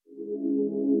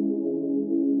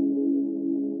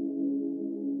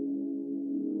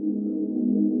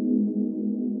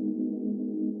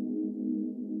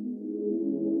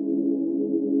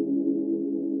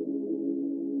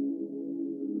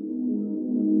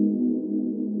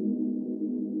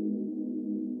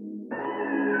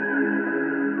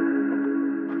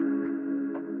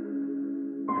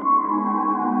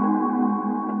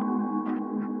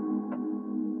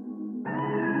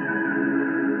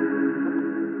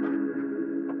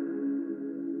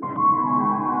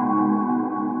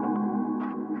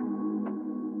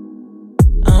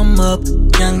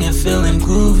young and feeling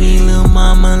groovy. Lil'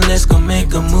 mama, let's go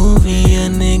make a movie. A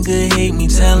nigga hate me,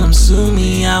 tell him sue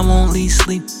me. I won't leave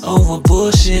sleep over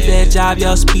bullshit. That job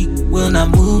y'all speak will not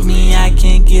move me. I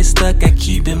can't get stuck, I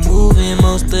keep it moving.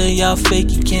 Most of y'all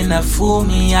fake, you cannot fool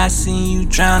me. I seen you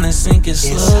drown and sink it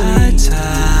slowly. It's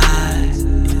high tide,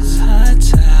 it's high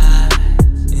tide.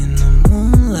 In the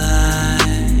moonlight,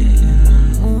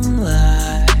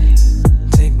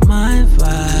 take my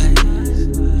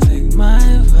advice, take my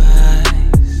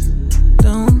advice.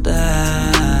 Don't die.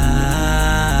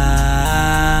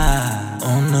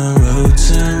 On the road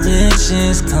to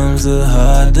riches comes the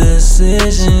hard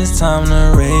decisions. Time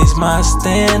to raise my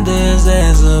standards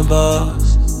as a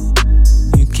boss.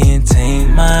 You can't take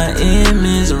my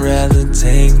image, rather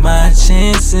take my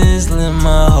chances. Live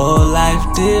my whole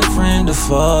life different to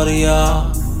fall to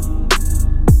y'all.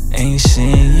 Ain't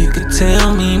shit you could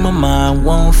tell me, my mind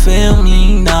won't fail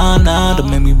me. Nah, don't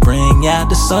make me bring out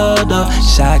the sword up.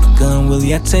 Shotgun,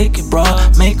 Willie, I take it bro.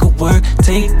 Make it work,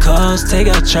 take calls, take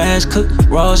out trash, cook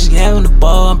raw. She having the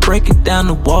ball, I'm breaking down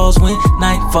the walls. When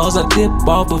night falls, I dip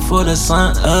off before the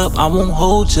sun up. I won't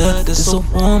hold ya, this a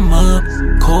warm up.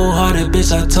 Cold-hearted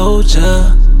bitch, I told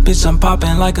ya. Bitch, I'm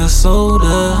popping like a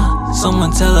soda.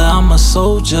 Someone tell her I'm a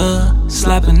soldier.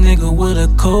 Slap a nigga with a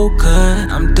cold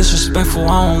cut. I'm disrespectful,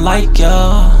 I don't like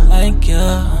y'all.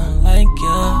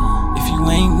 If you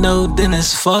ain't know, then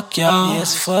it's fuck y'all.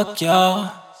 Yes, fuck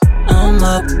y'all. I'm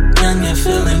up, young and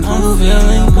feeling groovy.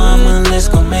 Lil' mama, let's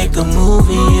go make a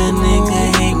movie. A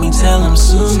nigga hate me, tell him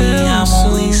sue me. I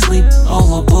won't leave sleep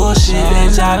over bullshit.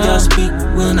 That job y'all speak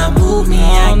will not move me.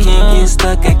 I can't get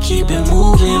stuck, I keep it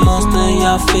moving. Most of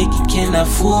y'all fake, you cannot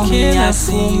fool me. I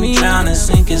see you drown and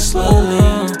sink it slowly.